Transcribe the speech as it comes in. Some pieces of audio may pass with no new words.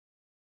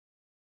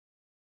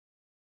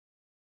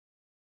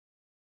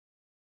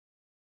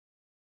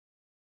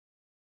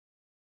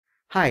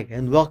Hi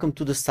and welcome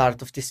to the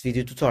start of this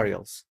video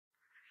tutorials.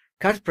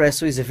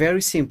 Cardpresso is a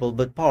very simple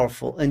but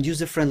powerful and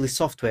user-friendly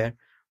software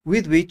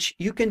with which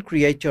you can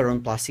create your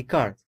own plastic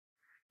card.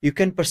 You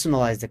can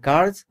personalize the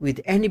card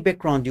with any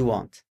background you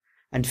want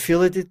and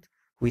fill it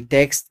with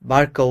text,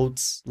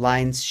 barcodes,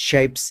 lines,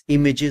 shapes,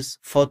 images,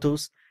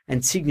 photos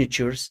and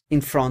signatures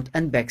in front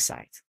and back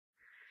side.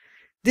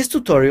 This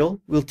tutorial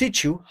will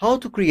teach you how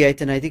to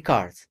create an ID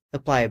card,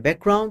 apply a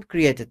background,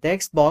 create a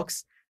text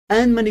box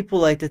and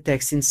manipulate the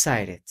text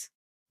inside it.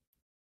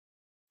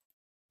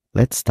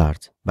 Let's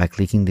start by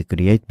clicking the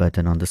Create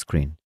button on the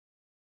screen.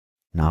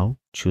 Now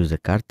choose the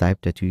card type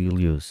that you will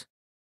use.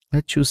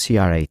 Let's choose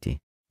CR80,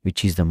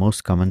 which is the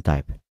most common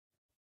type.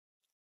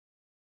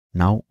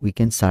 Now we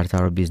can start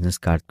our business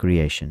card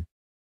creation.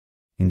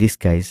 In this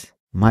case,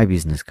 my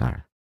business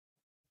card.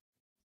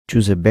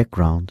 Choose a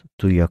background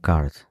to your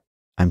card.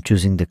 I'm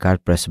choosing the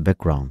Cardpresso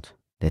background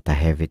that I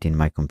have it in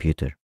my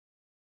computer.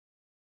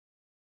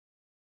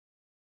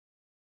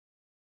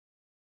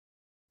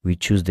 We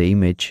choose the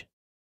image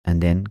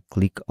and then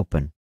click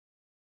Open.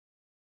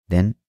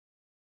 Then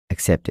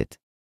accept it.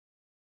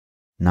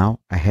 Now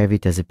I have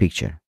it as a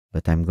picture,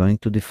 but I'm going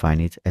to define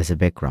it as a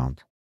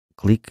background.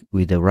 Click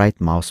with the right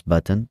mouse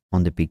button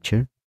on the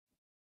picture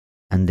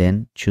and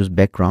then choose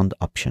Background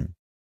option.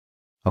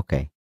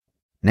 OK.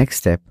 Next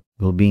step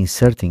will be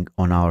inserting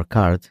on our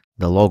card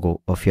the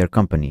logo of your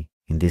company,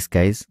 in this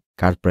case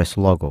Cardpresso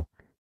logo.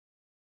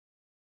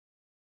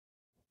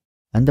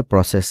 And the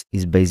process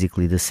is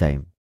basically the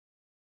same.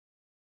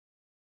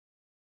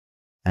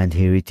 And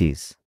here it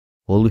is.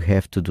 All you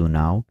have to do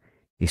now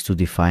is to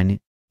define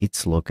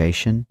its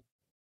location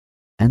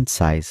and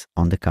size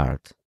on the card.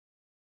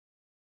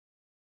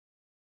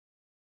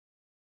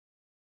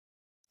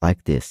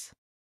 Like this.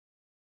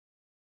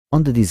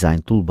 On the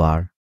design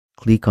toolbar,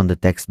 click on the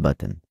text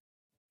button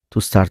to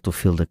start to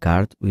fill the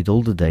card with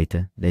all the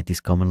data that is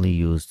commonly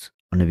used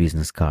on a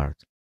business card.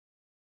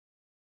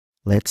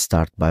 Let's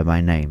start by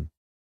my name.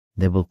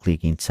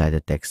 Double-click inside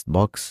the text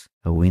box,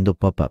 a window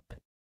pop-up.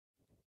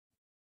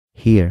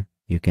 Here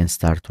you can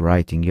start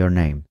writing your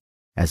name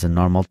as a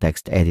normal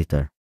text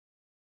editor.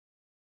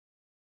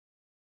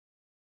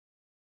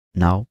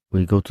 Now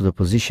we'll go to the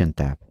Position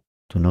tab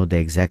to know the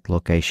exact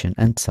location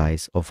and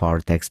size of our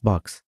text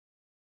box.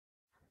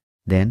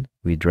 Then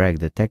we drag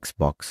the text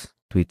box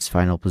to its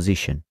final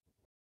position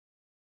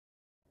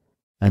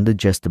and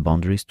adjust the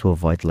boundaries to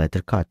avoid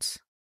letter cuts.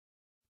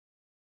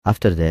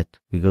 After that,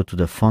 we go to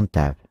the Font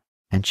tab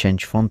and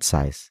change font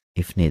size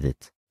if needed.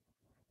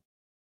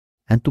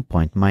 And to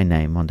point my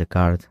name on the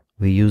card,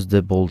 we use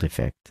the bold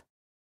effect.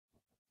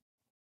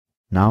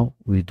 Now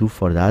we do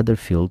for the other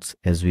fields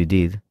as we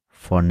did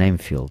for name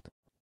field.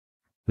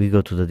 We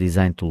go to the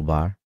design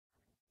toolbar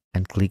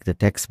and click the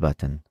text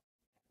button.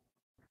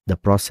 The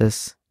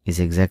process is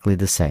exactly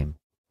the same,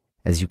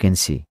 as you can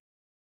see.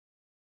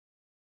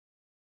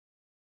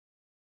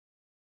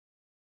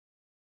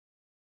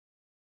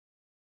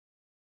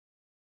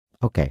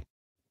 OK.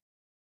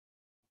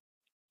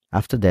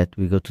 After that,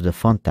 we go to the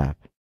Font tab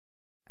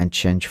and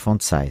change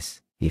font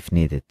size if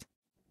needed.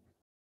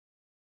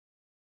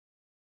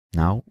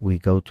 Now we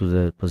go to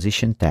the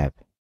Position tab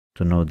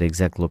to know the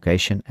exact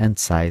location and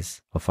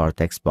size of our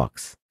text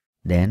box.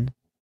 Then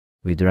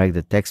we drag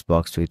the text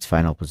box to its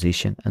final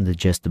position and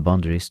adjust the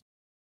boundaries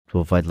to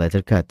avoid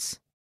letter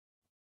cuts.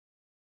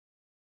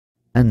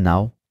 And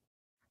now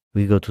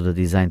we go to the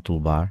design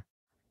toolbar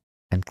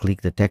and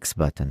click the text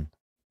button.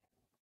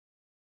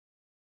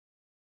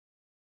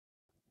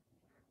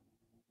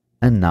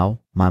 And now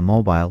my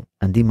mobile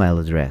and email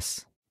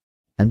address.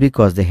 And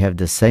because they have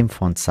the same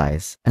font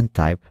size and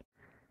type,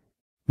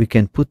 we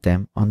can put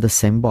them on the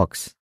same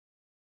box.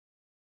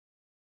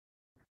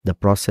 The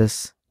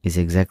process is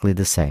exactly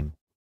the same.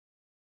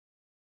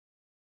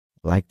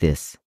 Like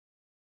this.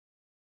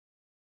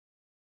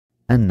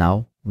 And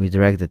now we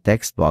drag the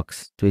text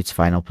box to its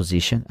final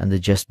position and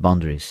adjust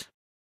boundaries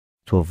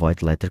to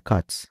avoid letter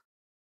cuts.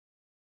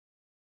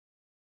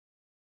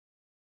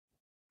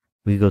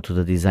 We go to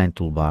the design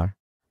toolbar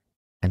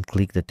and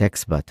click the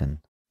text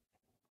button.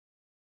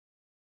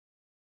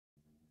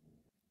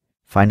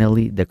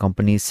 Finally, the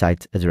company's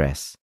site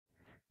address.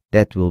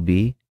 That will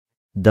be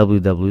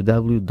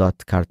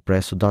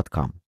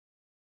www.cardpresso.com.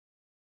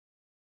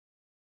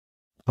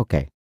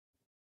 OK.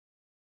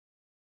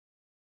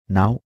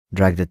 Now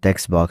drag the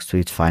text box to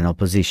its final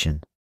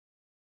position.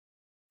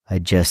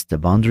 Adjust the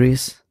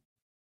boundaries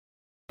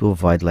to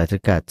avoid letter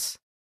cuts,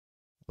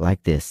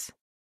 like this.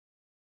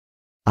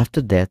 After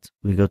that,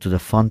 we go to the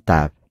Font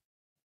tab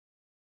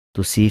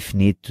to see if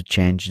need to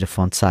change the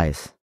font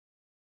size.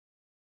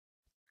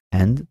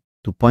 And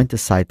to point the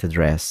site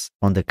address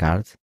on the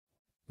card,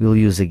 we'll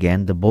use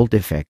again the bold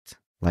effect,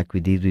 like we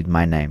did with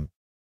my name.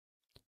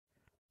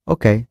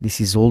 OK, this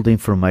is all the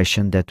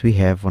information that we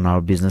have on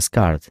our business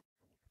card.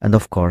 And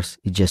of course,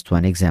 it's just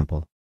one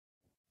example.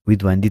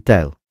 With one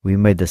detail, we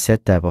made the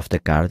setup of the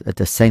card at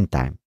the same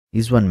time.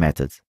 Is one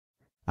method.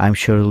 I'm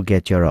sure you'll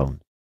get your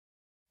own.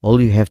 All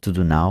you have to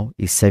do now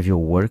is save your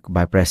work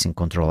by pressing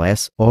Ctrl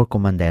S or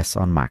Command S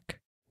on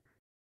Mac.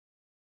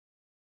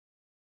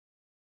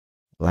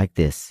 like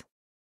this.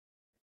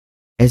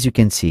 As you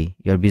can see,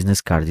 your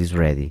business card is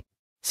ready.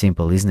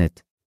 Simple, isn't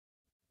it?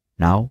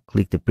 Now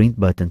click the print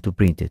button to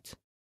print it.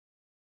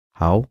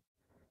 How?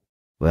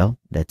 Well,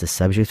 that's a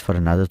subject for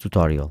another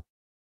tutorial.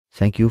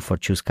 Thank you for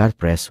choosing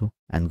Cardpresso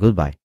and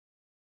goodbye.